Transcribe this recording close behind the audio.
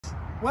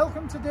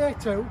Welcome to day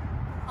 2.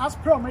 As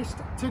promised,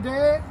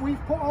 today we've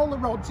put all the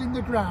rods in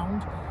the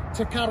ground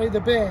to carry the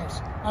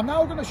base. I'm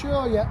now going to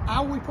show you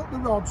how we put the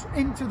rods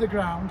into the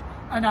ground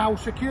and how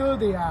secure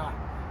they are.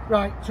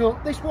 Right, so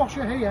this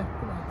washer here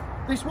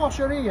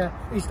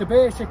is to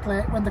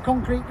basically, when the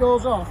concrete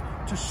goes off,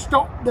 to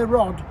stop the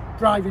rod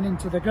driving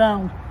into the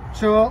ground.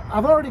 So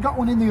I've already got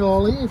one in the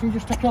ollie. If you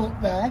just take a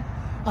look there,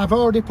 I've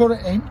already put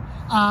it in,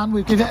 and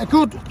we give it a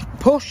good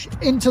push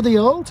into the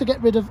hole to get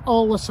rid of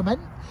all the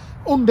cement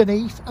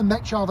underneath and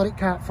make sure that it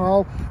can't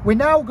fall. We're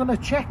now going to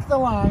check the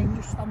line,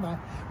 just stand there.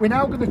 We're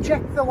now going to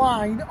check the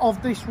line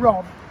of this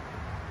rod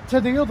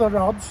to the other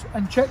rods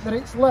and check that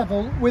it's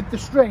level with the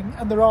string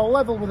and they're all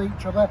level with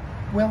each other.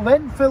 We'll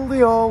then fill the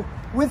hole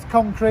with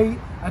concrete,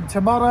 and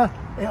tomorrow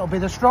it'll be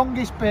the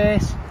strongest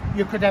base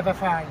you could ever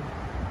find.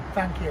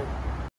 Thank you.